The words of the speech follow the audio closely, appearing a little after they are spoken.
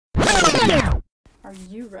Are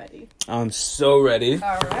you ready? I'm so ready.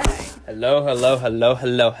 All right.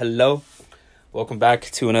 Hello. Welcome back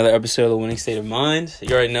to another episode of The Winning State of Mind.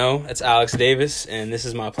 You already know, it's Alex Davis, and this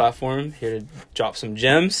is my platform here to drop some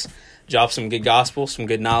gems, drop some good gospel, some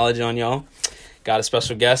good knowledge on y'all. Got a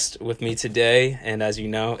special guest with me today, and as you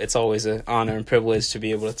know, it's always an honor and privilege to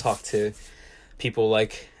be able to talk to people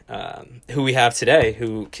like who we have today,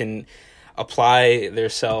 who can apply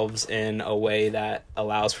themselves in a way that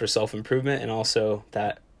allows for self-improvement and also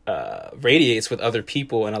that radiates with other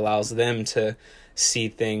people and allows them to see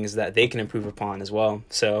things that they can improve upon as well.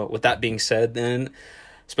 So with that being said, then,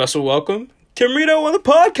 special welcome, Kim Reno on the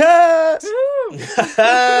podcast.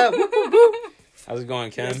 How's it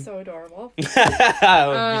going, Kim? You're so adorable.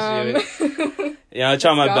 I appreciate it. Yeah, I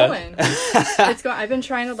try my best. It's going. I've been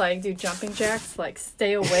trying to do jumping jacks,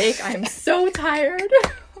 stay awake. I'm so tired.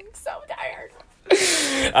 I'm so tired.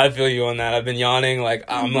 I feel you on that. I've been yawning.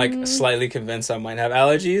 I'm slightly convinced I might have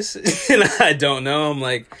allergies, and I don't know.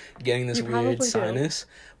 I'm getting this weird sinus,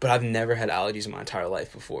 but I've never had allergies in my entire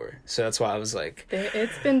life before. So that's why I was like,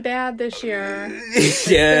 it's been bad this year.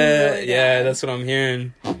 Yeah, that's what I'm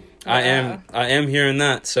hearing. Yeah. I am hearing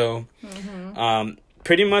that. So,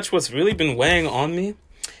 pretty much what's really been weighing on me,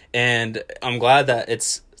 and I'm glad that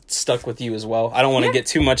it's stuck with you as well. I don't want to get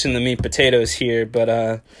too much in the meat potatoes here,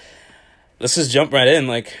 but let's just jump right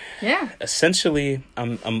in. Essentially,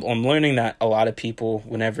 I'm learning that a lot of people,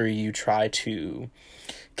 whenever you try to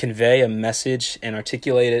convey a message and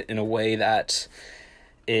articulate it in a way that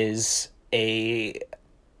is a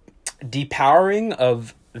depowering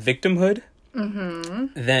of victimhood,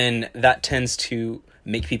 then that tends to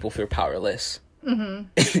make people feel powerless. And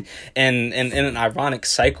in an ironic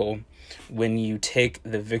cycle, when you take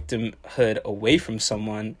the victimhood away from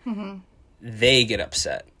someone, they get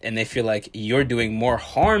upset and they feel like you're doing more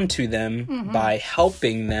harm to them by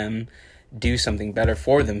helping them do something better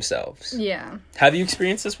for themselves. Yeah. Have you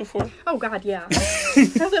experienced this before? Oh, God, yeah.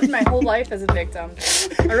 I've lived my whole life as a victim.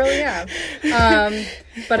 I really have.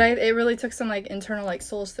 But it really took some, internal,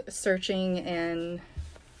 soul searching and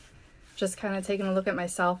just kind of taking a look at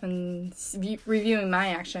myself and reviewing my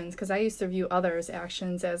actions. Because I used to view others'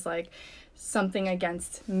 actions as, something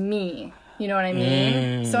against me. You know what I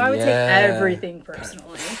mean? So I would take everything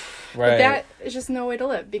personally. Right. But that is just no way to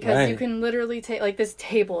live, because you can literally take, this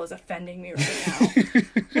table is offending me right now.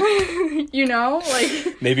 You know?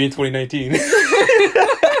 Maybe in 2019.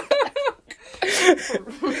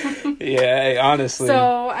 Yeah, honestly.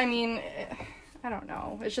 So, I mean, I don't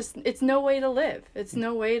know. It's no way to live. It's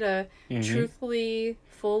no way to truthfully,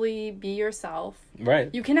 fully be yourself. Right.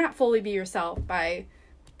 You cannot fully be yourself by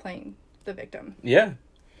playing the victim. Yeah.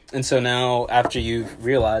 And so now, after you've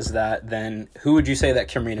realized that, then who would you say that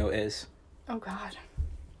Kim Reno is? Oh, God.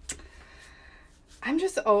 I'm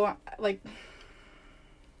just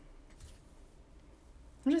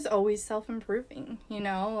always self-improving,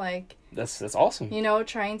 That's awesome.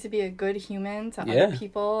 Trying to be a good human to other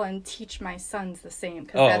people and teach my sons the same.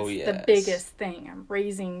 Because that's the biggest thing. I'm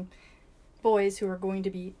raising boys who are going to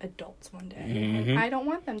be adults one day. I don't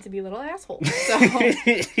want them to be little assholes. So,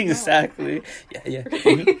 exactly. No. Yeah.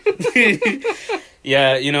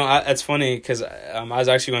 Yeah, it's funny because I was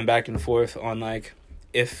actually going back and forth on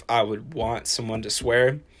if I would want someone to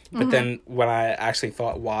swear, but then when I actually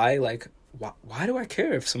thought why do I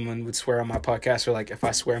care if someone would swear on my podcast, or if I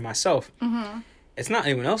swear myself? It's not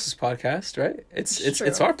anyone else's podcast, right?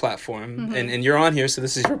 It's our platform, and you're on here, so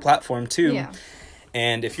this is your platform too. Yeah.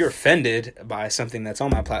 And if you're offended by something that's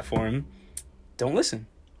on my platform, don't listen.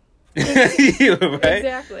 Right?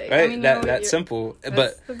 Exactly. Right? I mean, that's simple.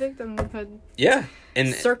 That's the victimhood. Yeah.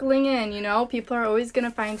 And circling in, people are always going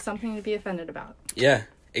to find something to be offended about. Yeah,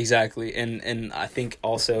 exactly. And I think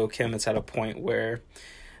also, Kim, it's at a point where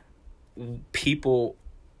people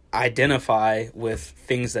identify with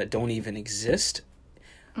things that don't even exist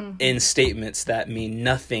in statements that mean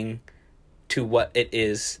nothing to what it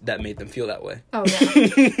is that made them feel that way. Oh,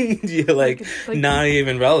 yeah. Not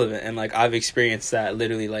even relevant. And, I've experienced that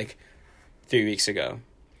literally, 3 weeks ago.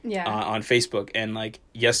 Yeah. On Facebook. And, a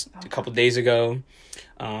couple days ago,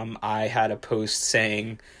 I had a post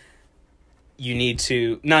saying, you need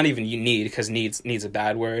to, not even you need, because needs a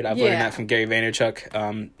bad word. I've learned that from Gary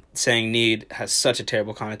Vaynerchuk. Saying need has such a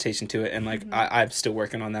terrible connotation to it. And, I'm still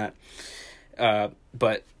working on that.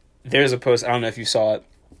 But there's a post, I don't know if you saw it.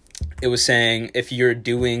 It was saying, if you're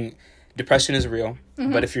doing, depression is real,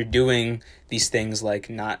 but if you're doing these things like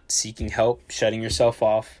not seeking help, shutting yourself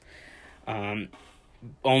off,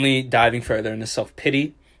 only diving further into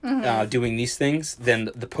self-pity, doing these things,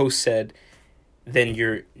 then the post said, then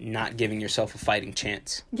you're not giving yourself a fighting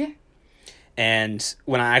chance. Yeah. And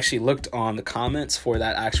when I actually looked on the comments for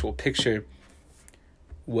that actual picture,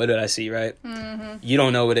 what did I see, right? You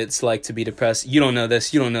don't know what it's like to be depressed. You don't know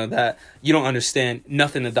this. You don't know that. You don't understand.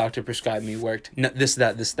 Nothing the doctor prescribed me worked. No, this,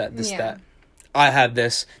 that. I have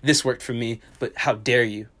this. This worked for me. But how dare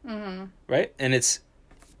you? Right? And it's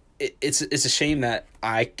a shame that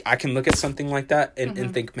I can look at something like that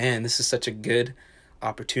and think, man, this is such a good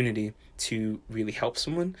opportunity to really help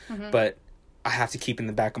someone. But I have to keep in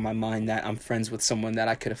the back of my mind that I'm friends with someone that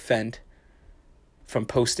I could offend from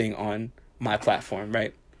posting on my platform,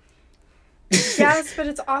 right? Yes, but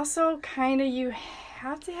it's also kind of, you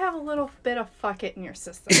have to have a little bit of fuck it in your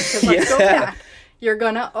system. Because let's go back. You're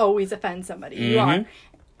going to always offend somebody. You are.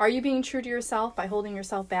 Are you being true to yourself by holding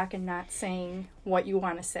yourself back and not saying what you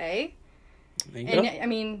want to say? And I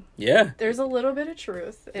mean, there's a little bit of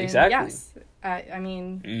truth. And exactly. Yes. I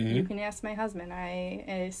mean, you can ask my husband.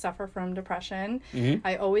 I suffer from depression.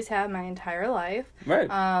 I always have my entire life.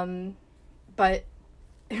 Right. But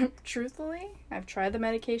truthfully, I've tried the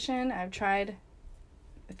medication. I've tried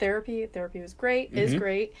therapy. Therapy was great, is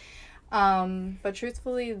great. But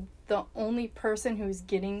truthfully, the only person who's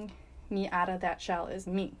getting me out of that shell is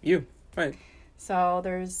me. You. Right. So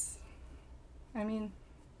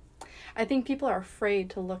I think people are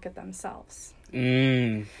afraid to look at themselves.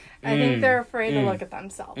 I think they're afraid to look at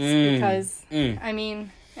themselves because,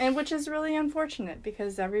 and which is really unfortunate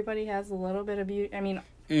because everybody has a little bit of beauty. I mean,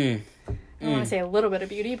 I don't want to say a little bit of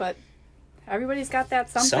beauty, but everybody's got that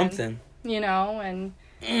something. You know, and...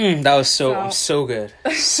 that was so good.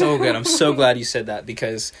 So good. I'm so glad you said that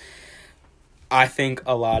because I think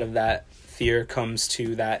a lot of that fear comes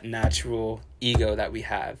to that natural ego that we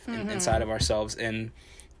have inside of ourselves. And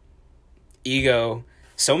ego,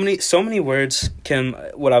 so many words, Kim,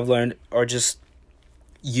 what I've learned are just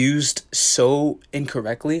used so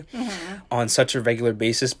incorrectly on such a regular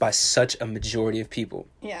basis by such a majority of people.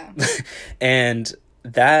 Yeah. And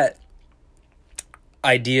that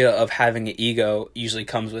idea of having an ego usually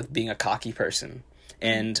comes with being a cocky person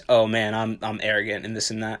and oh man, I'm arrogant and this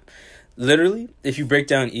and that. Literally, if you break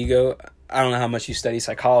down ego, I don't know how much you study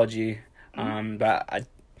psychology, but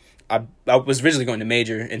I was originally going to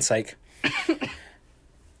major in psych.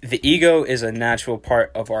 The ego is a natural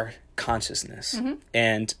part of our consciousness,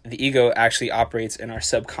 and the ego actually operates in our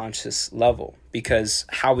subconscious level because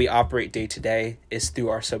how we operate day to day is through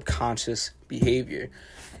our subconscious behavior.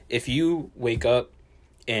 If you wake up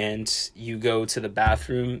and you go to the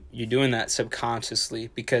bathroom, you're doing that subconsciously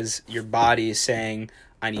because your body is saying,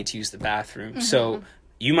 I need to use the bathroom. So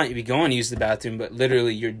you might be going to use the bathroom, but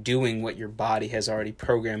literally you're doing what your body has already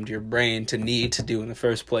programmed your brain to need to do in the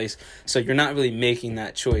first place. So you're not really making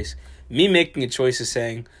that choice. Me making a choice is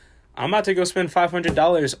saying, I'm about to go spend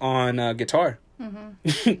 $500 on a guitar.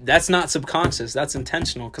 That's not subconscious. That's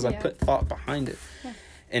intentional because I put thought behind it.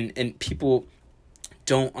 And people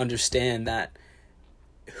don't understand that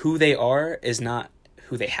who they are is not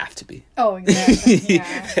who they have to be. Oh, exactly.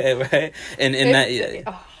 Yeah. Right? And that... Yeah.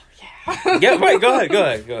 Oh, yeah. Yeah, right. Go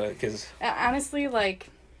ahead. Because honestly, like,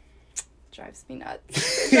 drives me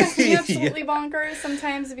nuts. It drives me absolutely bonkers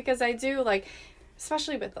sometimes because I do, like,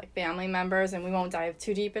 especially with, like, family members, and we won't dive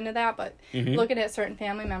too deep into that, but looking at certain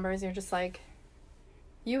family members, you're just like,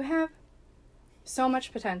 you have so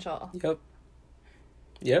much potential.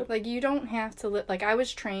 Yep. Like, you don't have to live... Like, I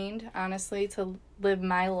was trained, honestly, to live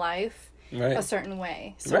my life a certain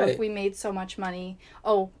way. So if we made so much money,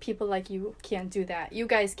 people like you can't do that. You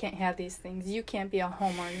guys can't have these things. You can't be a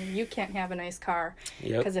homeowner. You can't have a nice car.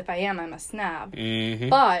 Because if I am, I'm a snob.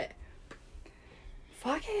 But...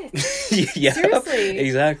 fuck it. Yeah. Seriously.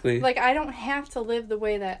 Exactly. Like, I don't have to live the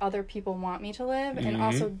way that other people want me to live, and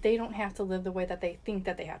also they don't have to live the way that they think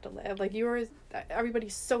that they have to live. Like,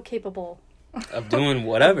 everybody's so capable of doing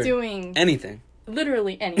whatever. Of doing anything.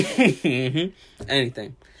 Literally anything.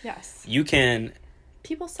 Anything. Yes. You can...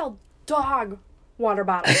 People sell dog water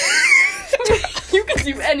bottles. You can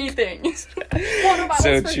do anything. Water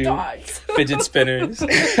bottles for dogs. Fidget spinners. Oh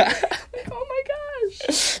my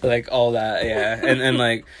gosh. Like all that, yeah. And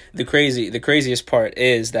like the craziest part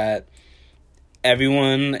is that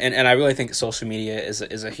everyone, and I really think social media is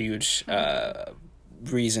a huge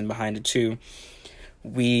reason behind it too.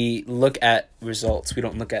 We look at results. We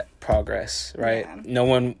don't look at progress, right? Yeah. No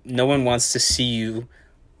one wants to see you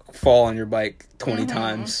fall on your bike 20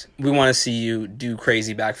 times. We want to see you do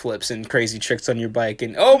crazy backflips and crazy tricks on your bike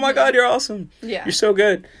and, oh my God, you're awesome. Yeah. You're so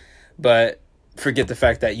good. But forget the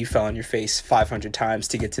fact that you fell on your face 500 times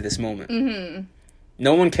to get to this moment.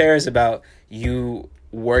 No one cares about you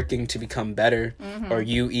working to become better or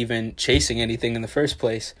you even chasing anything in the first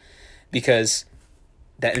place because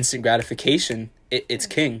that instant gratification, it's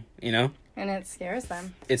king, you know? And it scares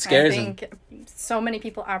them. It scares them. I think so many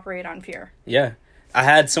people operate on fear. Yeah. I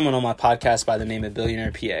had someone on my podcast by the name of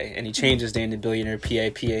Billionaire PA, and he changed his name to Billionaire PA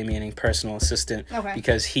meaning personal assistant,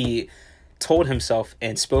 because he told himself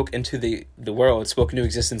and spoke into the world, spoke into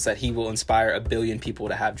existence that he will inspire 1 billion people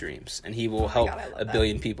to have dreams, and he will help 1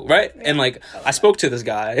 billion people, right? Yeah, and like I spoke to this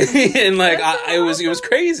guy, and like it was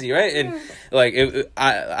crazy, right? And like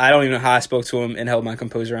I don't even know how I spoke to him and held my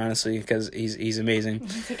composure, honestly, because he's amazing.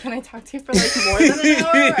 Can I talk to you for like more than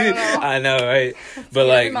an hour? I know, right? But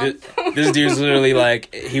like this dude's literally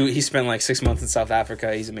like he spent like 6 months in South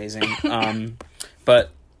Africa. He's amazing. But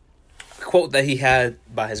quote that he had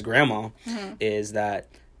by his grandma is that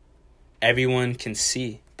everyone can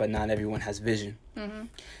see, but not everyone has vision.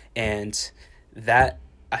 And that,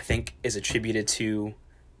 I think, is attributed to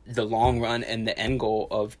the long run and the end goal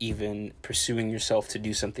of even pursuing yourself to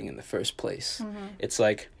do something in the first place. It's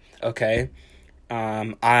like, okay,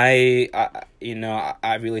 I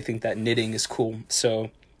really think that knitting is cool,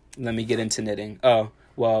 so let me get into knitting. Oh,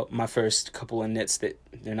 well, my first couple of knits, that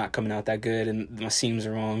they're not coming out that good, and my seams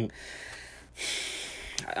are wrong.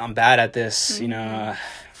 I'm bad at this, you know.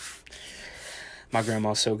 My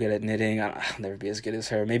grandma's so good at knitting. I'll never be as good as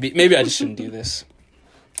her. Maybe I just shouldn't do this.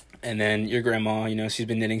 And then your grandma, you know, she's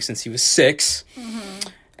been knitting since she was 6.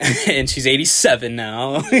 And she's 87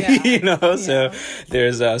 now. You know, so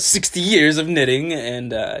there's 60 years of knitting,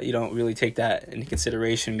 and you don't really take that into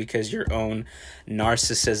consideration because your own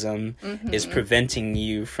narcissism is preventing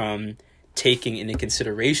you from taking into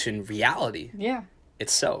consideration reality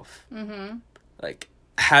itself. Like,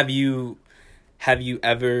 have you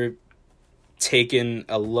ever taken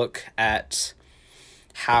a look at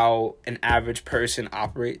how an average person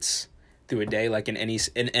operates through a day, like in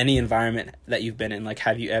any environment that you've been in? Like,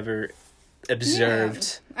 have you ever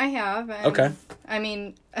observed? I have. Okay. I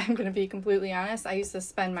mean, I'm going to be completely honest. I used to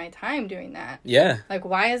spend my time doing that. Yeah. Like,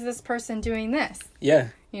 why is this person doing this? Yeah.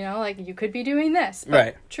 You know, like, you could be doing this. But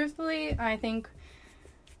right. Truthfully, I think,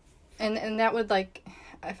 and that would, like,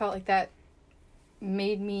 I felt like that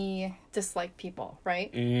made me dislike people,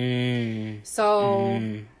 right? So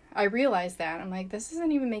I realized that. I'm like, this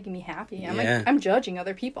isn't even making me happy. I'm like, I'm judging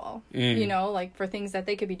other people, you know, like, for things that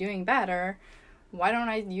they could be doing better. Why don't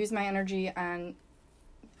I use my energy on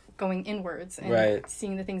going inwards and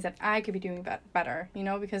seeing the things that I could be doing better, you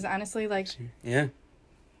know? Because honestly, like... Yeah,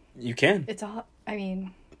 you can. It's all... I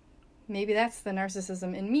mean, maybe that's the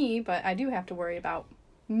narcissism in me, but I do have to worry about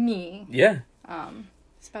me. Yeah.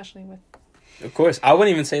 Especially with... Of course. I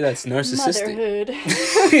wouldn't even say that's narcissistic. Motherhood.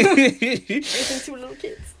 Raising 2 little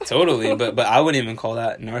kids. Totally. But I wouldn't even call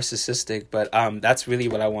that narcissistic. But that's really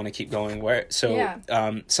what I want to keep going.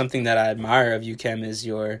 Something that I admire of you, Kim, is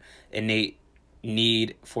your innate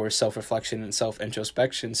need for self-reflection and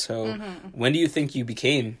self-introspection. So when do you think you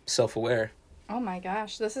became self-aware? Oh my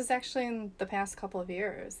gosh. This is actually in the past couple of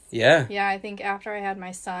years. Yeah. Yeah, I think after I had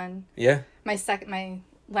my son. Yeah. My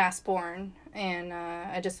last born. And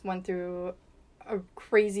I just went through a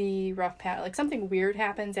crazy rough patch. Like, something weird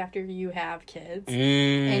happens after you have kids,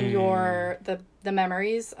 and the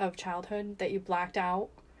memories of childhood that you blacked out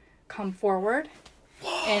come forward.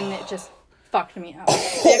 And it just fucked me up.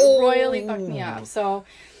 It royally fucked me up. So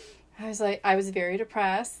I was very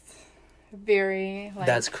depressed, very, like,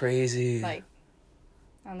 that's crazy, like,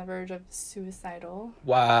 on the verge of suicidal.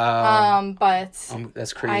 Wow. But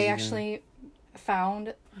that's crazy. I actually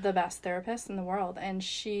found the best therapist in the world, and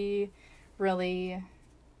she really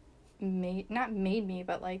not made me,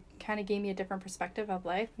 but, like, kind of gave me a different perspective of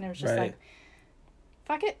life. And it was just like,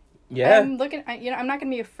 fuck it. Yeah. I'm not gonna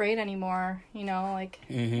be afraid anymore, you know, like,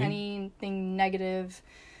 anything negative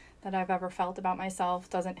that I've ever felt about myself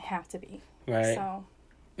doesn't have to be. Right. So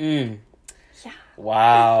yeah.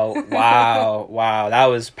 Wow. That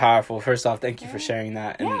was powerful. First off, thank you for sharing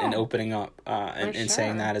that and opening up and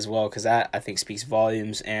saying that as well, because that, I think, speaks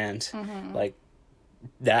volumes, and like,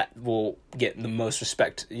 that will get the most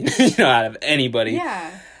respect, you know, out of anybody.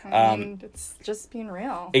 Yeah. I mean, it's just being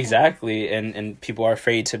real. Exactly. And people are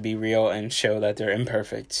afraid to be real and show that they're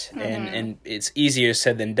imperfect. And it's easier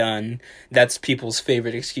said than done. That's people's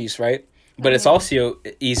favorite excuse, right? But it's also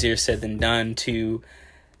easier said than done to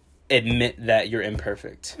admit that you're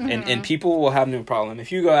imperfect. And people will have no problem.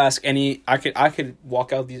 If you go ask any... I could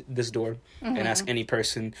walk out this door and ask any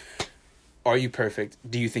person, are you perfect?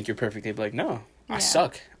 Do you think you're perfect? They'd be like, no, I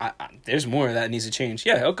suck. There's more that needs to change.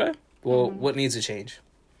 Yeah, okay. Well, what needs to change?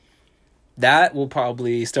 That will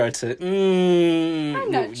probably start to,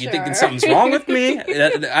 I'm not sure. You thinking something's wrong with me?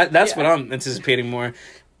 That's what I'm anticipating more.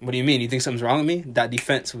 What do you mean? You think something's wrong with me? That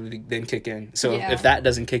defense would then kick in. So if that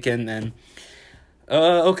doesn't kick in, then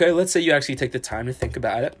Okay, let's say you actually take the time to think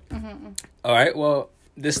about it. Mm-hmm. All right, well,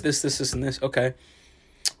 this, and this. Okay.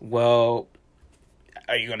 Well,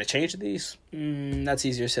 are you going to change these? That's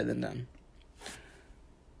easier said than done.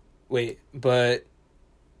 Wait, but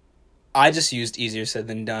I just used easier said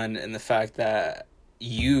than done in the fact that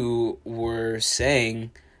you were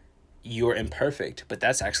saying you're imperfect, but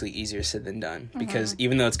that's actually easier said than done. Because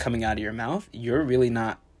even though it's coming out of your mouth, you're really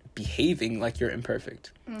not behaving like you're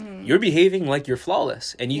imperfect. You're behaving like you're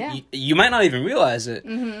flawless, and you might not even realize it,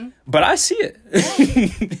 but I see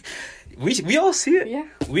it. we all see it.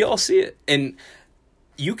 We all see it. And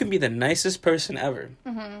you can be the nicest person ever,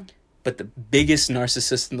 but the biggest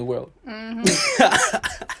narcissist in the world.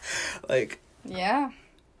 Like,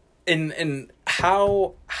 and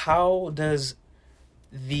how does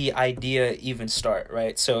the idea even start,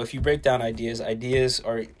 right? So if you break down ideas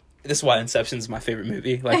are, this is why Inception's my favorite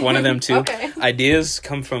movie, like one of them too. Okay. Ideas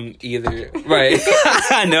come from either, right?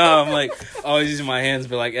 I know, I'm like always using my hands,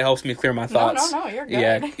 but like it helps me clear my thoughts. No, you're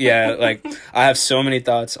good. Yeah, like I have so many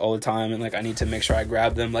thoughts all the time, and like I need to make sure I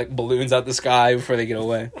grab them like balloons out the sky before they get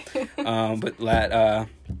away. But that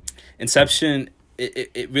Inception,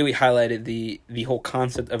 it really highlighted the whole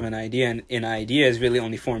concept of an idea, and an idea is really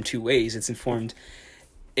only formed two ways.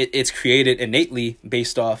 It's created innately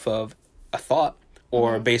based off of a thought,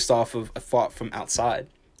 or based off of a thought from outside.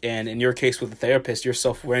 And in your case with the therapist, your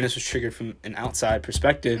self-awareness was triggered from an outside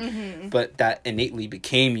perspective, but that innately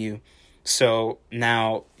became you. So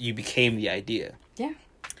now you became the idea. Yeah.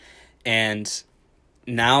 And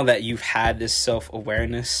now that you've had this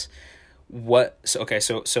self-awareness,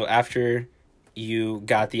 so after you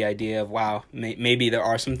got the idea of, wow, maybe there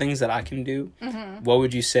are some things that I can do, what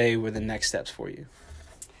would you say were the next steps for you?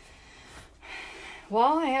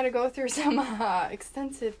 Well, I had to go through some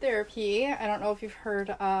extensive therapy. I don't know if you've heard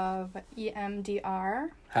of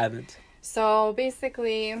EMDR. Haven't. So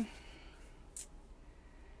basically, I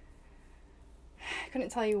couldn't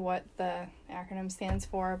tell you what the acronym stands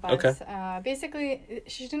for, but basically,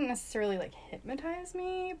 she didn't necessarily like hypnotize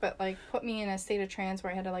me, but like put me in a state of trance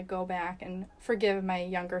where I had to like go back and forgive my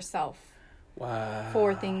younger self. Wow.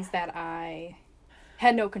 For things that I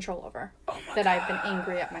had no control over, that I've been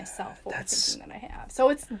angry at myself for thinking that I have. So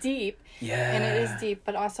it's deep, and it is deep,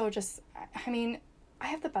 but also just, I mean, I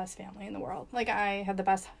have the best family in the world. Like, I have the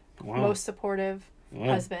best, most supportive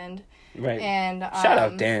husband. Right. And shout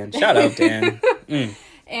out Dan.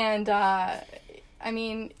 And I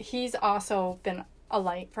mean, he's also been a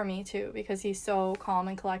light for me too, because he's so calm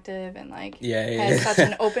and collective, and like has such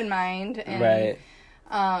an open mind,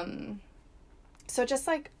 and so just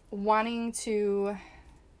like wanting to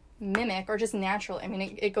mimic, or just naturally, I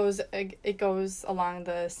mean, it goes along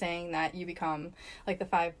the saying that you become like the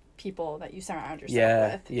 5 people that you surround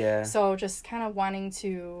yourself with. So just kind of wanting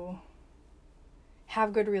to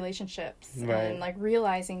have good relationships, and like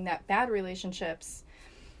realizing that bad relationships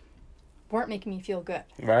weren't making me feel good.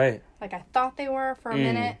 Right. Like, I thought they were for a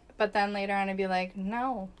minute, but then later on I'd be like,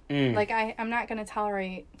 no. Like, I'm not going to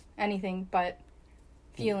tolerate anything but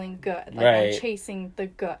feeling good. Like, I'm chasing the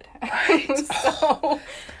good. So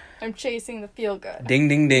I'm chasing the feel good. Ding,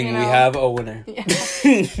 ding, ding. You know? We have a winner.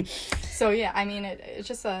 So, yeah, I mean, it's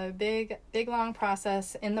just a big, big, long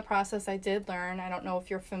process. In the process, I did learn, I don't know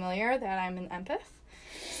if you're familiar, that I'm an empath.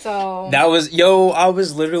 So that was, I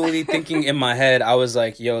was literally thinking in my head, I was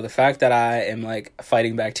like, the fact that I am like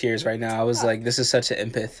fighting back tears right now, I was like, this is such an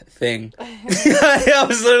empath thing. I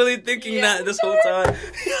was literally thinking that this whole time.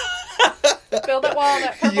 Build that wall,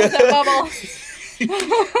 that purple that bubble.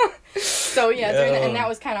 So and that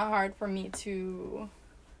was kind of hard for me to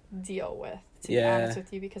deal with, to be honest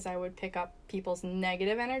with you, because I would pick up people's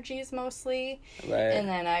negative energies mostly, and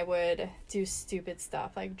then I would do stupid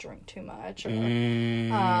stuff like drink too much, or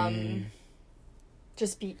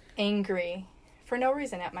just be angry for no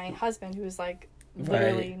reason at my husband, who was like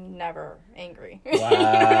literally never angry.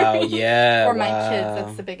 Wow. Yeah. Or my kids.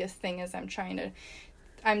 That's the biggest thing, is I'm trying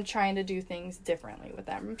to do things differently with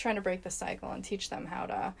them. I'm trying to break the cycle and teach them how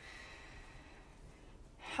to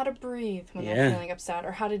breathe when they're feeling upset,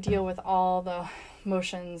 or how to deal with all the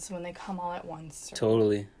emotions when they come all at once. Or,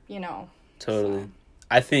 totally. Totally. So.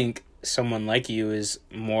 I think someone like you is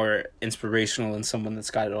more inspirational than someone that's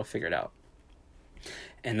got it all figured out.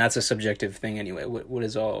 And that's a subjective thing anyway. What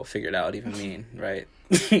does all figured out even mean, right?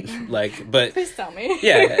 But please tell me.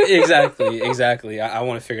 Yeah, exactly. I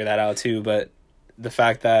want to figure that out too, but the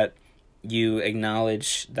fact that you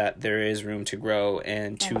acknowledge that there is room to grow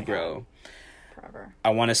and to grow. Forever.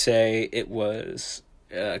 I want to say it was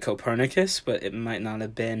Copernicus, but it might not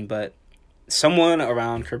have been. But someone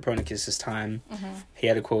around Copernicus's time, he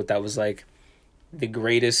had a quote that was like, the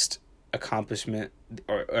greatest accomplishment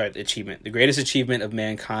or achievement. The greatest achievement of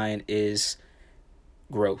mankind is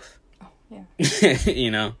growth. Oh, yeah.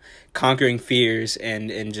 You know, conquering fears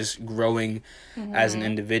and just growing as an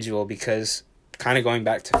individual, because kind of going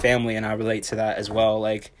back to family, and I relate to that as well,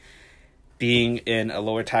 like being in a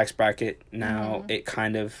lower tax bracket now, it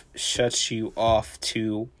kind of shuts you off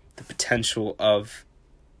to the potential of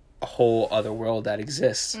a whole other world that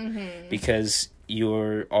exists, because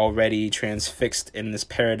you're already transfixed in this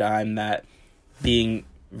paradigm that being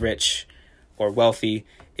rich or wealthy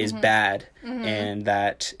is bad, and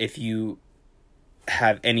that if you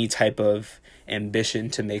have any type of ambition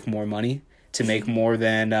to make more money, to make more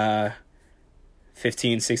than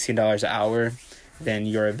 $15-16 an hour, then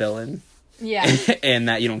you're a villain. Yeah. And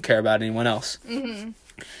that you don't care about anyone else.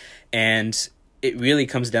 And it really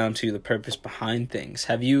comes down to the purpose behind things.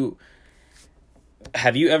 Have you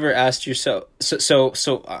ever asked yourself,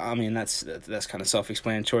 so I mean, that's kind of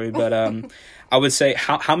self-explanatory, but I would say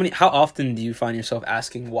how often do you find yourself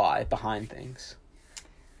asking why behind things?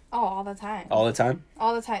 Oh, all the time. All the time?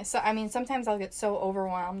 All the time. So, I mean, sometimes I'll get so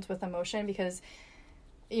overwhelmed with emotion because,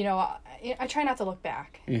 you know, I try not to look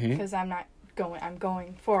back, because I'm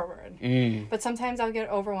going forward. But sometimes I'll get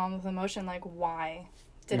overwhelmed with emotion, like, why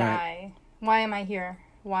am I here?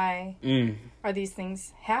 Why are these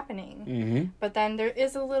things happening? But then there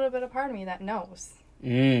is a little bit of part of me that knows.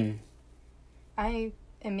 I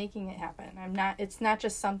am making it happen. It's not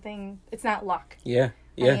just something, it's not luck. Yeah.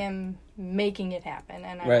 I am making it happen,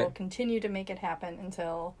 and I will continue to make it happen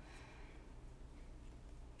until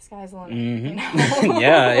the sky's the limit. You know?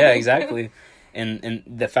 yeah, exactly. And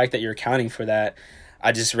the fact that you're accounting for that,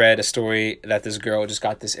 I just read a story that this girl just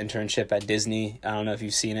got this internship at Disney. I don't know if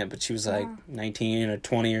you've seen it, but she was like 19 or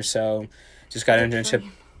 20 or so. Just got an internship.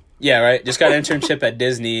 Yeah, right. Just got an internship at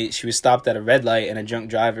Disney. She was stopped at a red light and a drunk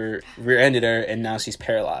driver rear-ended her, and now she's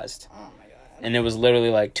paralyzed. Oh my God. And it was literally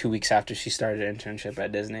like 2 weeks after she started an internship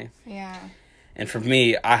at Disney. Yeah. And for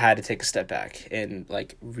me, I had to take a step back and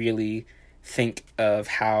like really think of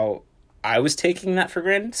how I was taking that for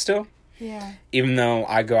granted still. Yeah. Even though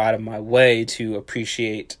I go out of my way to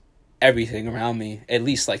appreciate everything around me, at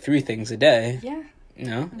least like 3 things a day. Yeah. You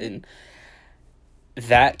know? And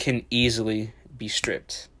that can easily be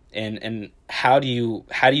stripped. And how do you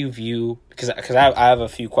view, because I have a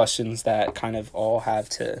few questions that kind of all have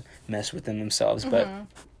to mess within themselves, but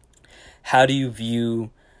how do you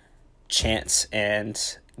view chance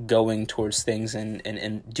and going towards things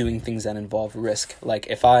and doing things that involve risk? Like,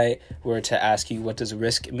 if I were to ask you, what does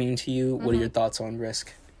risk mean to you? What are your thoughts on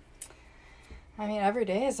risk? I mean, every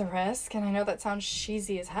day is a risk, and I know that sounds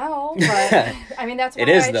cheesy as hell, but I mean, that's why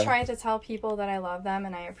I try to tell people that I love them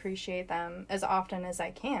and I appreciate them as often as I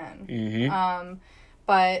can.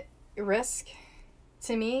 But risk,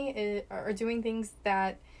 to me, are doing things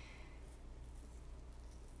that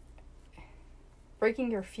breaking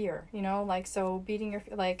your fear, you know, like, so beating your,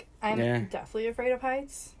 like, I'm deathly afraid of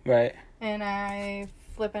heights. Right. And I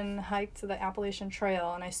flippin' hiked the Appalachian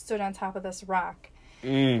Trail, and I stood on top of this rock.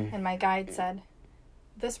 And my guide said,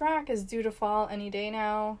 this rock is due to fall any day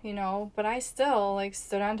now, you know, but I still, like,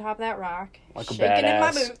 stood on top of that rock, like shaking in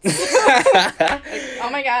my boots. Like, oh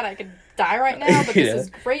my God, I could die right now, but this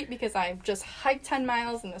is great because I just hiked 10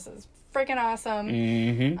 miles and this is freaking awesome.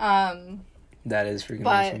 That is freaking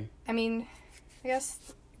But, awesome. I mean, I guess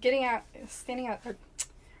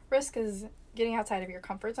risk is getting outside of your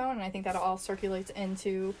comfort zone, and I think that all circulates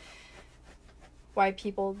into why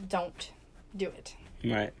people don't do it.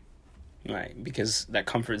 Right, because that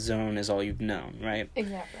comfort zone is all you've known, right?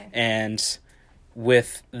 Exactly. And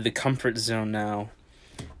with the comfort zone now...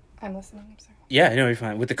 I'm listening, I'm sorry. Yeah, no, you're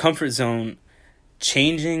fine. With the comfort zone,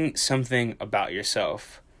 changing something about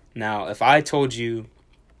yourself. Now, if I told you,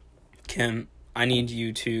 Kim, I need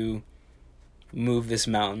you to move this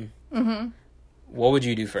mountain, what would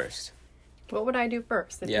you do first? What would I do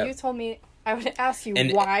first? If you told me, I would ask you,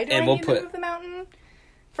 why do I need to move the mountain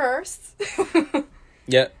first?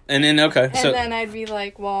 Yeah, and then, okay. And then I'd be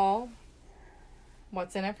like, well,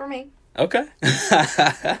 what's in it for me? Okay.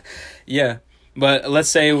 Yeah. But let's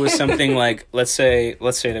say it was something like, let's say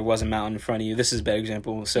there was a mountain in front of you. This is a bad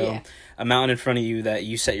example. So a mountain in front of you that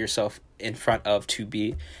you set yourself in front of to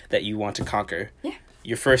be, that you want to conquer. Yeah.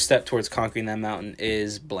 Your first step towards conquering that mountain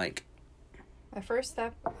is blank. My first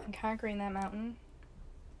step in conquering that mountain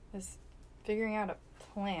is figuring out a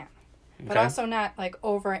plan. But also not, like,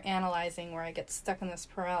 over-analyzing where I get stuck in this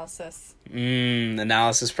paralysis.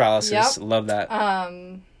 Analysis paralysis. Yep. Love that.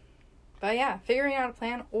 But yeah, figuring out a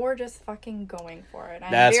plan or just fucking going for it.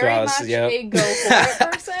 I'm That's very much a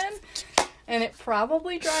go-for-it person. And it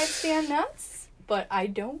probably drives Dan nuts, but I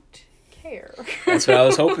don't care. That's what I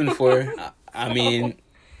was hoping for. I mean,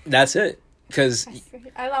 that's it. Because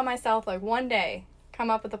I allow myself, like, one day, come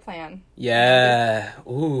up with a plan. Yeah.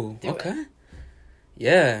 Ooh, okay. It.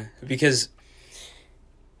 Yeah, because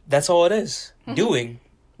that's all it is. Doing.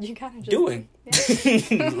 You kind of just... Doing.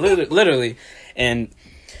 Yeah. Literally. And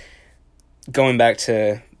going back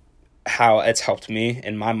to how it's helped me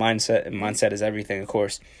and my mindset, and mindset is everything, of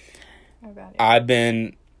course. Oh, God, yeah. I've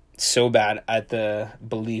been so bad at the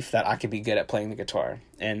belief that I could be good at playing the guitar.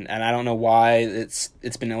 And I don't know why. It's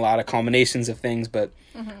been a lot of combinations of things, but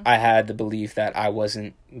I had the belief that I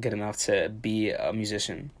wasn't good enough to be a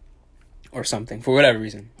musician or something for whatever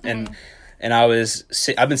reason. And I've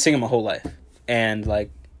been singing my whole life. And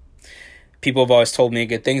like people have always told me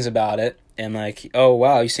good things about it, and like, oh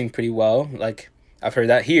wow, you sing pretty well. Like I've heard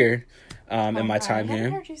that here in my time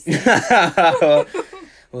here. Heard you sing.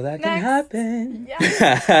 Well, that can happen.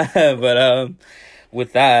 Yeah. But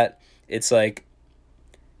with that, it's like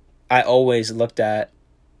I always looked at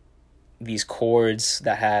these chords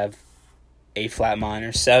that have A flat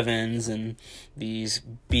minor sevens and these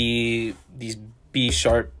B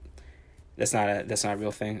sharp. That's not a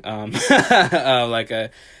real thing. Like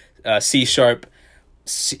a C sharp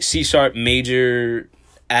major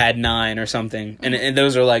add 9 or something, and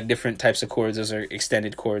those are like different types of chords. Those are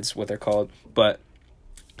extended chords, what they're called. But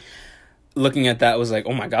looking at that was like,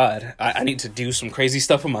 oh my God, I need to do some crazy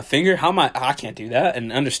stuff with my finger. I can't do that and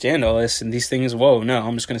understand all this and these things. Whoa, no,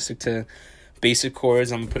 I'm just going to stick to basic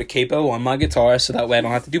chords. I'm going to put a capo on my guitar so that way I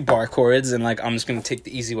don't have to do bar chords, and like I'm just going to take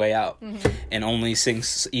the easy way out and only sing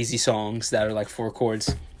easy songs that are like 4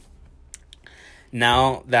 chords.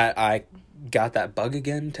 Now that I got that bug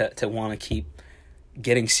again to want to keep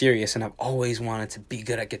getting serious, and I've always wanted to be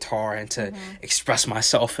good at guitar and to express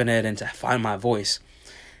myself in it and to find my voice,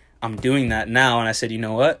 I'm doing that now. And I said, you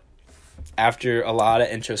know what? After a lot of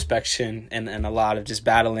introspection and a lot of just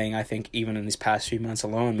battling, I think even in these past few months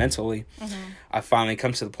alone mentally, I finally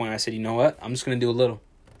come to the point. I said, you know what? I'm just going to do a little.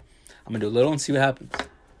 I'm going to do a little and see what happens.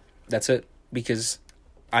 That's it. Because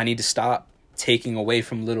I need to stop taking away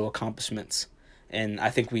from little accomplishments. And I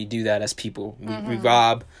think we do that as people. We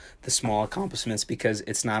rob the small accomplishments because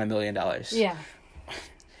it's not $1 million. Yeah.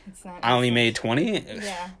 It's not. I only made 20?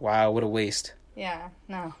 Yeah. Wow, what a waste. Yeah,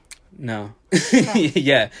 no.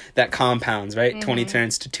 Yeah, that compounds, right? 20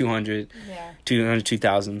 turns to 200, 200,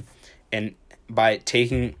 2,000. And by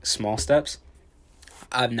taking small steps,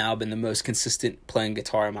 I've now been the most consistent playing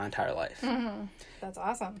guitar in my entire life. That's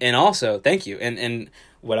awesome. And also, thank you. And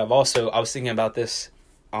what I was thinking about this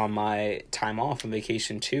on my time off on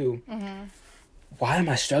vacation too. Why am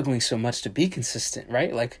I struggling so much to be consistent,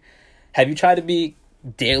 right? Like, have you tried to be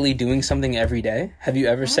daily doing something every day? Have you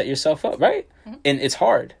ever set yourself up, right? And it's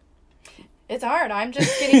hard. It's hard. I'm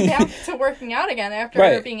just getting back to working out again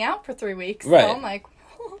after being out for 3 weeks. So I'm like,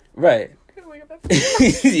 right.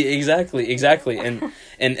 Exactly. And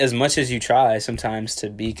as much as you try sometimes to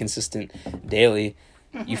be consistent daily,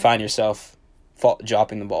 you find yourself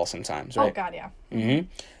dropping the ball sometimes, right? Oh God, yeah.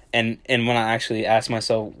 And when I actually ask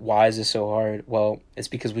myself, why is this so hard? Well, it's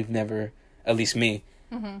because we've never, at least me,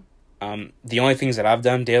 the only things that I've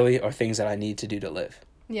done daily are things that I need to do to live.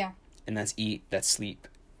 Yeah. And that's eat, that's sleep,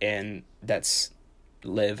 and that's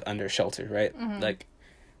live under shelter, right? Like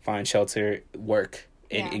find shelter, work,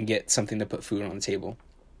 and get something to put food on the table.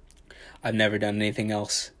 I've never done anything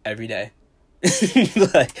else every day.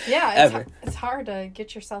 It's hard to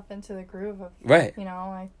get yourself into the groove of, you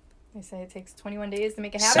know, they say it takes 21 days to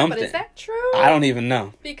make a habit, but is that true? I don't even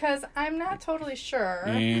know. Because I'm not totally sure.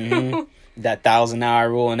 That 1,000-hour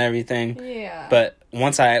rule and everything. Yeah. But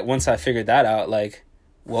once I figured that out, like,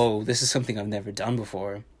 whoa, this is something I've never done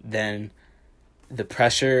before, then the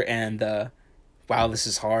pressure and the, wow, this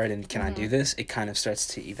is hard and can I do this? It kind of starts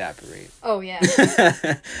to evaporate. Oh, yeah.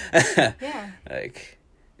 Yeah. Like,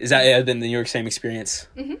 is that been your same experience?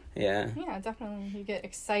 Yeah. Yeah, definitely. You get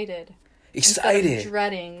excited. Instead of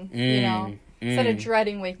dreading, you know. Instead of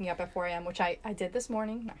dreading waking up at 4 a.m., which I did this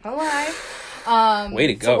morning, not gonna lie. Way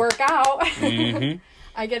to go. To work out.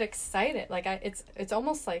 I get excited. Like, it's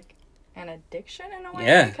almost like an addiction in a way.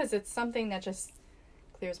 Yeah. Because it's something that just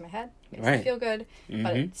clears my head, makes me feel good,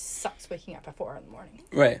 but it sucks waking up at 4 in the morning.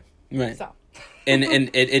 Right. So. and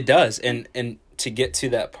it does. And to get to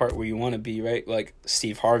that part where you want to be, right? Like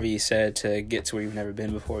Steve Harvey said, to get to where you've never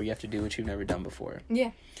been before, you have to do what you've never done before.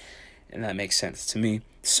 Yeah. And that makes sense to me.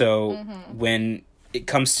 So when it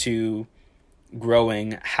comes to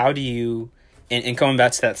growing, how do you, and coming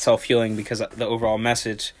back to that self-healing, because the overall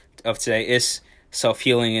message of today is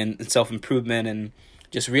self-healing and self-improvement and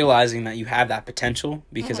just realizing that you have that potential,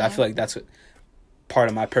 because I feel like that's what part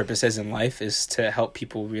of my purpose is in life is to help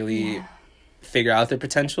people really figure out their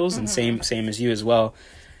potentials, and same as you as well.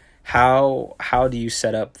 How do you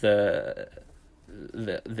set up the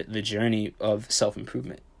journey of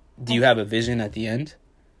self-improvement? Do you have a vision at the end?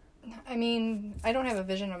 I mean, I don't have a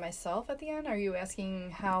vision of myself at the end. Are you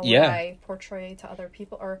asking how I portray to other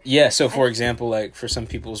people? Or so for example, like for some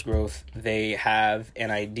people's growth, they have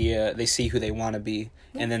an idea, they see who they want to be,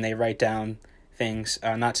 and then they write down things,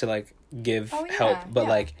 not to like give help, but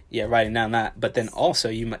like writing down that, but then also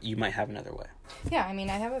you might have another way. I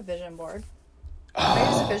mean, I have a vision board.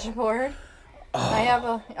 I use a vision board. I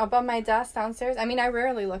have above my desk downstairs. I mean, I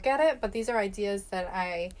rarely look at it, but these are ideas that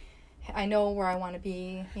I know where I want to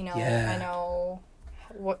be, I know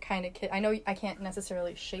what kind of kid. I know I can't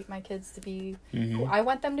necessarily shape my kids to be who I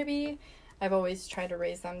want them to be. I've always tried to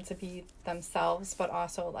raise them to be themselves, but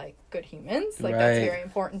also like good humans. Like that's very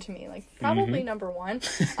important to me. Like probably number one.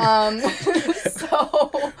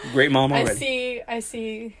 So great mom already. I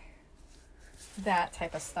see that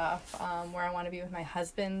type of stuff, where I want to be with my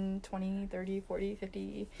husband 20, 30, 40,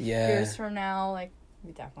 50 years from now. Like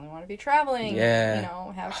we definitely want to be traveling,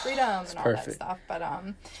 have freedom and all that stuff. But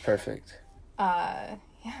it's perfect. A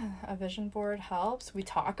vision board helps. We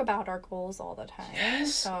talk about our goals all the time.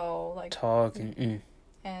 Yes. So like talking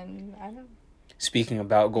and I don't speaking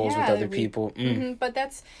about goals with other people. But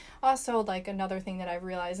that's also like another thing that I've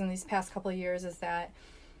realized in these past couple of years is that,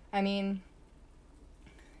 I mean,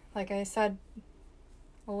 like I said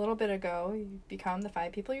a little bit ago, you become the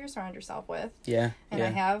 5 people you surround yourself with. And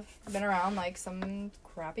I have been around like some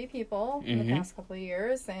crappy people in the past couple of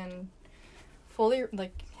years, and fully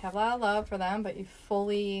like have a lot of love for them, but you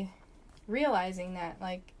fully realizing that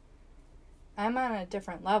like I'm on a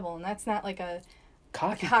different level, and that's not like a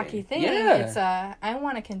cocky thing. It's I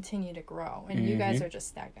want to continue to grow, and you guys are just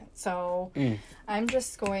stagnant. So I'm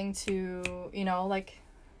just going to like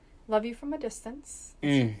love you from a distance.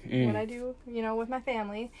 What I do, with my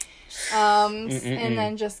family. And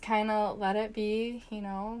then just kind of let it be,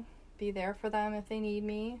 be there for them if they need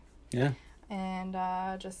me. And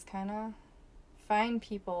just kind of find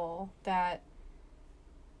people that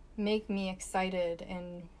make me excited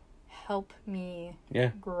and help me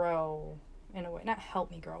grow in a way. Not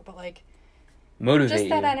help me grow, but like motivate just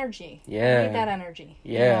that you. Energy. I need that energy.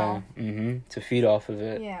 To feed off of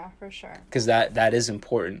it. For sure. Because that is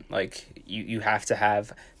important. Like you have to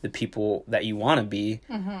have the people that you want to be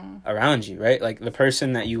around you, right? Like the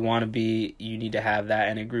person that you want to be, you need to have that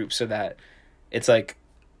in a group, so that it's like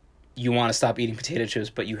you want to stop eating potato chips,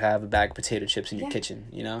 but you have a bag of potato chips in your kitchen.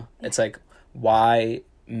 It's like, why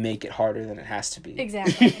make it harder than it has to be?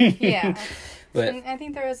 Exactly. But and I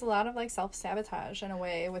think there is a lot of like self-sabotage in a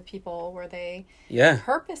way with people where they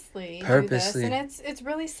purposely do this, and it's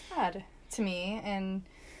really sad to me. And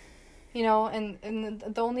and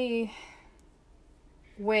the only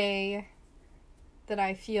way that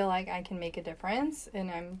I feel like I can make a difference, and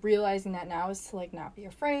I'm realizing that now, is to like not be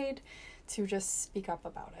afraid to just speak up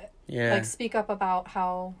about it. Like speak up about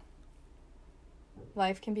how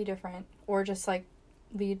life can be different, or just like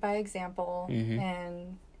lead by example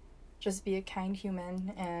and just be a kind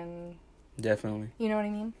human. And definitely, you know what I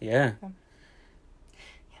mean?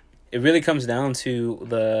 It really comes down to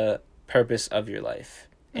the purpose of your life.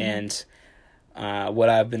 And what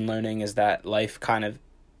I've been learning is that life kind of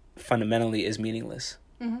fundamentally is meaningless.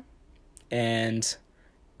 And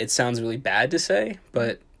it sounds really bad to say,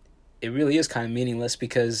 but it really is kind of meaningless,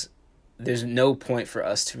 because there's no point for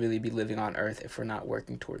us to really be living on Earth if we're not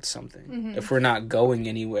working towards something. If we're not going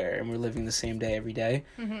anywhere and we're living the same day every day,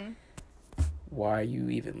 why are you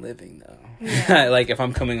even living though? Like if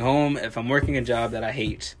I'm coming home, if I'm working a job that I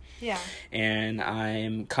hate, and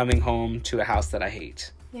I'm coming home to a house that I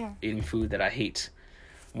hate, eating food that I hate,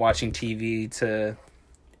 watching TV to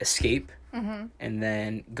escape, and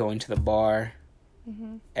then going to the bar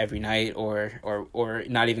every night, or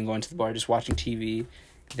not even going to the bar, just watching TV,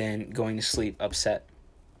 then going to sleep upset.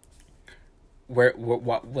 What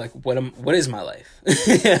is my life?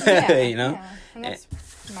 And that's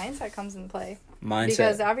mindset comes into play.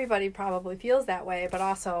 Because everybody probably feels that way, but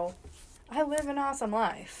also I live an awesome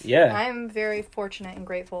life. I'm very fortunate and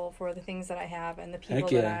grateful for the things that I have and the people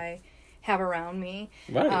that I have around me.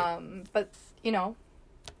 But could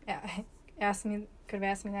have asked me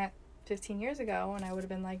that 15 years ago, and I would have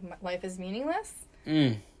been like, life is meaningless.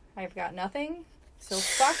 I've got nothing. So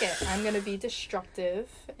fuck it. I'm going to be destructive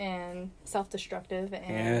and self-destructive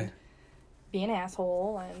and be an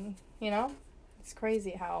asshole. And, it's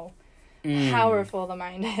crazy how powerful the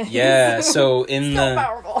mind is. Yeah, so in so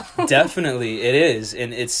powerful. Definitely it is,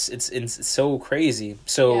 and it's so crazy.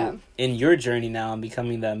 So in your journey now and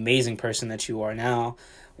becoming the amazing person that you are now,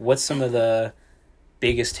 what's some of the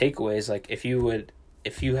biggest takeaways? Like if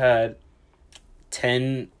you had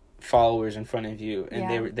 10 followers in front of you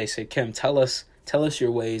and they say, Kim, tell us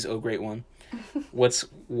your ways, oh great one. What's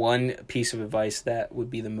one piece of advice that would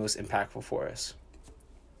be the most impactful for us?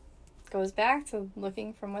 Goes back to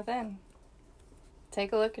looking from within.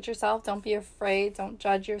 Take a look at yourself. Don't be afraid. Don't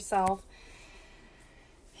judge yourself.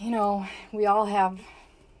 You know, we all have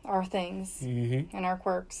our things and our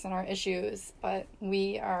quirks and our issues, but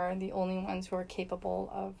we are the only ones who are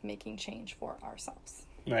capable of making change for ourselves.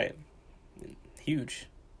 Right. Huge.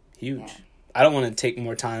 Yeah. I don't want to take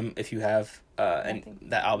more time if you have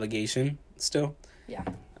that obligation still. Yeah.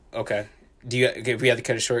 Okay. If we had to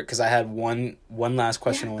cut it short, because I had one last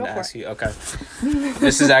question I want to ask you. Okay.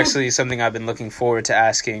 This is actually something I've been looking forward to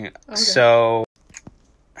asking. Okay. So,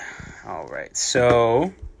 all right.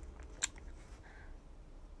 So,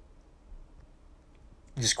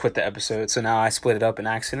 just quit the episode. So now I split it up in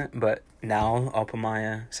accident, but now I'll put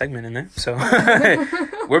my segment in there. So,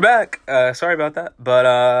 we're back. Sorry about that.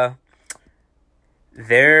 But,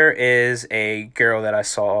 there is a girl that I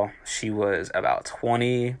saw. She was about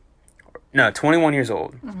 21 years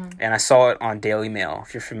old. And I saw it on Daily Mail.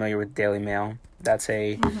 If you're familiar with Daily Mail, that's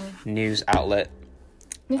a news outlet.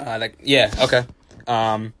 Okay.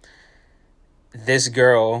 This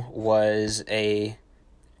girl was a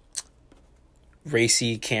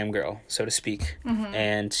racy cam girl, so to speak.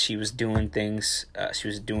 And she was doing things, she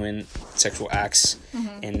was doing sexual acts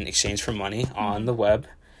in exchange for money on the web.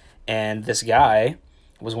 And this guy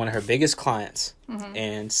was one of her biggest clients.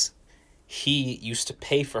 And he used to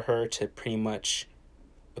pay for her to pretty much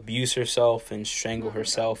abuse herself and strangle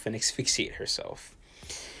herself and asphyxiate herself.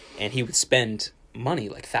 And he would spend money,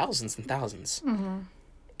 like thousands and thousands.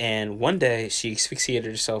 And one day she asphyxiated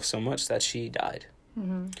herself so much that she died.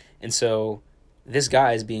 And so this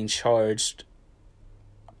guy is being charged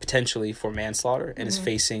potentially for manslaughter and is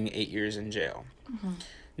facing 8 years in jail.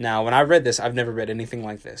 Now, when I read this, I've never read anything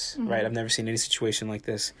like this, right? I've never seen any situation like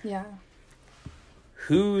this. Yeah.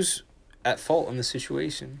 Who's at fault in the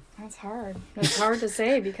situation? That's hard. It's hard to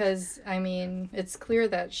say because, I mean, it's clear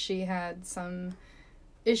that she had some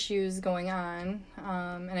issues going on,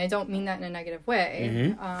 and I don't mean that in a negative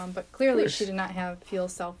way, but clearly she did not feel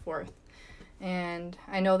self-worth. And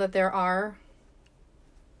I know that there are,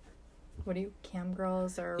 cam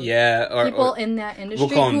girls or people in that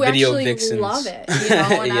industry we'll who actually vixens. Love it,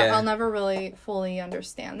 and I'll never really fully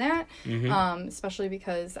understand that, especially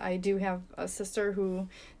because I do have a sister who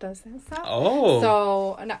does that stuff.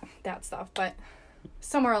 So not that stuff, but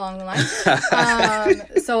somewhere along the line.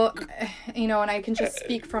 So, and I can just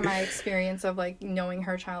speak from my experience of like knowing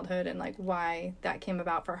her childhood and like why that came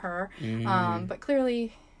about for her. But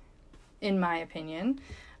clearly, in my opinion,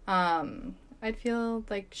 I'd feel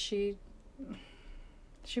like she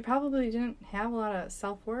probably didn't have a lot of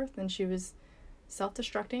self-worth, and she was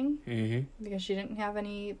self-destructing because she didn't have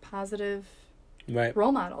any positive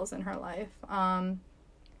role models in her life.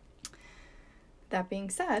 That being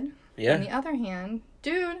said, on the other hand,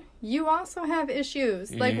 dude, you also have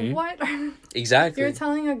issues. Like, what? Exactly. You're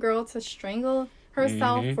telling a girl to strangle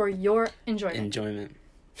herself for your enjoyment.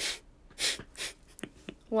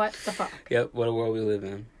 What the fuck? Yep, what a world we live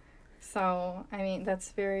in. So, I mean,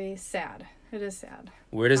 that's very sad. It is sad.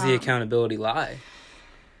 Where does the accountability lie?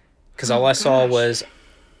 Because all I saw was,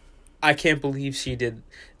 I can't believe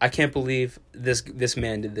this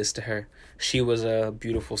man did this to her. She was a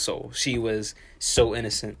beautiful soul. She was so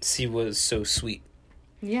innocent. She was so sweet.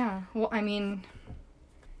 Yeah. Well, I mean,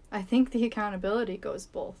 I think the accountability goes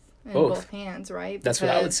in both hands, right? Because that's what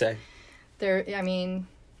I would say.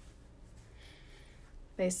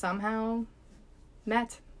 They somehow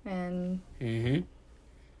met and...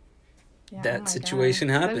 Yeah, that situation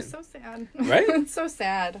happened. That is so sad. Right? It's so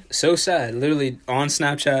sad. So sad. Literally, on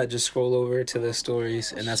Snapchat, just scroll over to the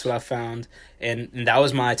stories, and that's what I found. And that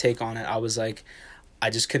was my take on it. I was like,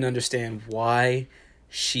 I just couldn't understand why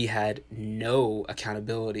she had no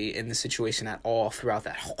accountability in the situation at all throughout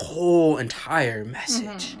that whole entire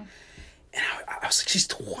message. And I was like, she's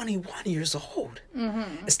 21 years old.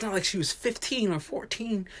 It's not like she was 15 or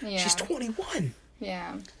 14. Yeah. She's 21.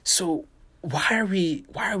 Yeah. So... Why are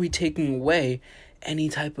we taking away any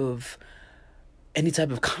type of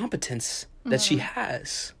competence that she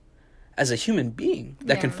has as a human being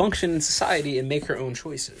that can function in society and make her own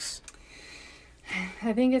choices?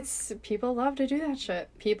 I think it's people love to do that shit.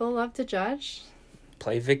 People love to judge.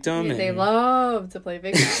 play victim. Yeah, they love to play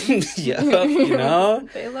victim. Yeah, you know?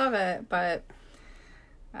 They love it, but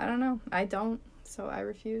I don't know. I don't, so I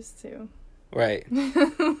refuse to. Right.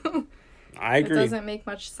 I agree. It doesn't make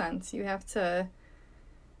much sense. You have to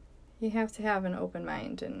have an open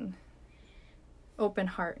mind and open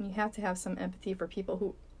heart, and you have to have some empathy for people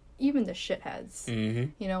who, even the shitheads. Mm-hmm.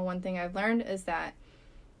 You know, one thing I've learned is that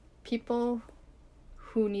people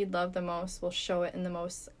who need love the most will show it in the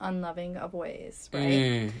most unloving of ways,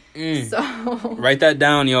 right? So write that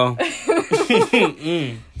down, y'all.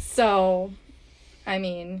 So, I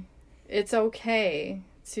mean, it's okay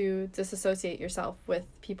to disassociate yourself with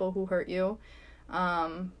people who hurt you,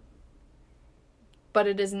 but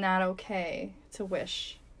it is not okay to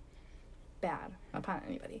wish bad upon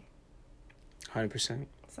anybody. 100%.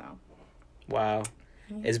 So, wow.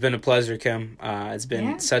 It's been a pleasure, Kim. It's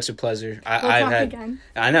been such a pleasure. We'll talk again.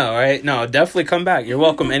 I know, right? No, definitely come back. You're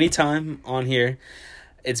welcome anytime on here.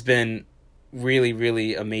 It's been really,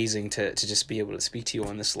 really amazing to just be able to speak to you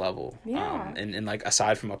on this level. Yeah. And like,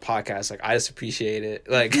 aside from a podcast, like, I just appreciate it.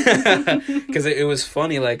 Like, because it was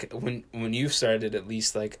funny, like, when you started, at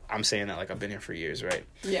least, like, I'm saying that, like, I've been here for years, right?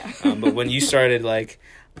 Yeah. But when you started, like,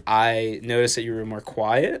 I noticed that you were more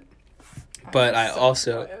quiet. But I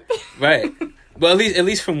also, right. Well, at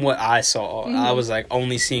least from what I saw, I was like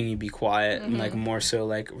only seeing you be quiet and like more so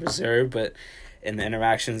like reserved. But in the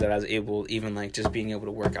interactions that I was able, even like just being able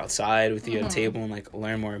to work outside with you at a table and like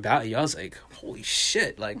learn more about you, I was like, holy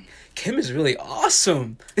shit, like Kim is really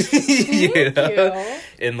awesome. You know?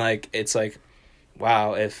 And like it's like,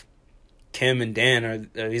 wow, if Kim and Dan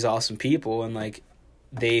are these awesome people and like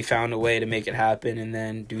they found a way to make it happen and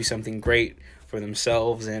then do something great for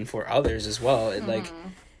themselves and for others as well, it like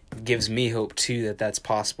gives me hope too that that's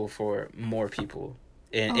possible for more people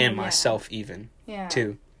and myself even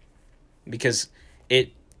too, because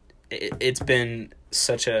it's been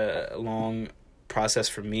such a long process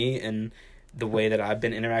for me and the way that I've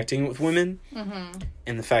been interacting with women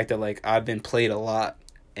and the fact that like I've been played a lot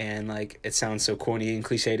and like it sounds so corny and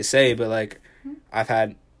cliche to say, but like I've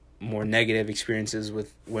had more negative experiences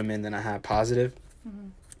with women than I have positive,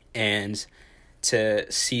 and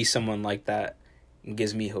to see someone like that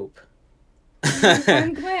gives me hope.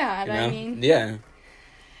 I'm glad. You know? I mean, yeah,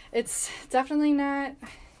 it's definitely not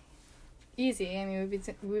easy. I mean,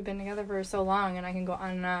 we've been together for so long, and I can go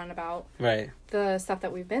on and on about the stuff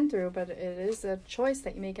that we've been through, but it is a choice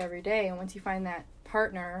that you make every day. And once you find that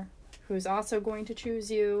partner who's also going to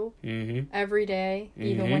choose you every day,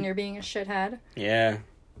 even when you're being a shithead,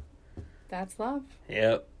 that's love.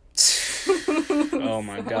 Yep. Oh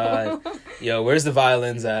my god. Yo, where's the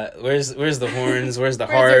violins at? Where's the horns? Where's the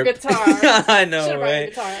harp? Your guitar? I know, should've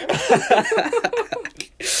right?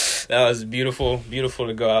 That was beautiful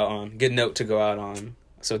to go out on. Good note to go out on.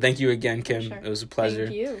 So thank you again, Kim. Sure. It was a pleasure.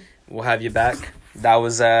 Thank you. We'll have you back. That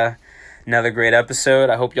was another great episode.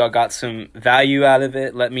 I hope y'all got some value out of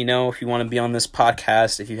it. Let me know if you want to be on this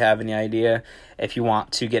podcast, if you have any idea, if you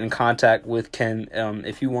want to get in contact with Kim,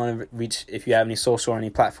 if you want to reach, if you have any social or any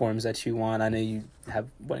platforms that you want. I know you have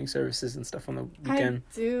wedding services and stuff on the weekend.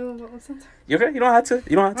 I do. What was that? You okay? You don't have to.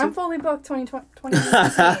 I'm fully booked 2019,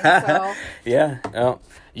 so. Yeah. Well,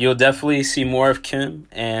 you'll definitely see more of Kim,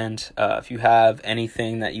 and if you have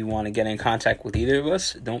anything that you want to get in contact with either of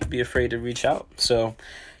us, don't be afraid to reach out. So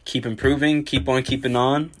keep improving, keep on keeping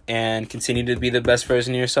on, and continue to be the best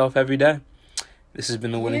version of yourself every day. This has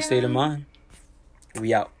been The Winning State of Mind.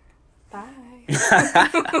 We out. Bye.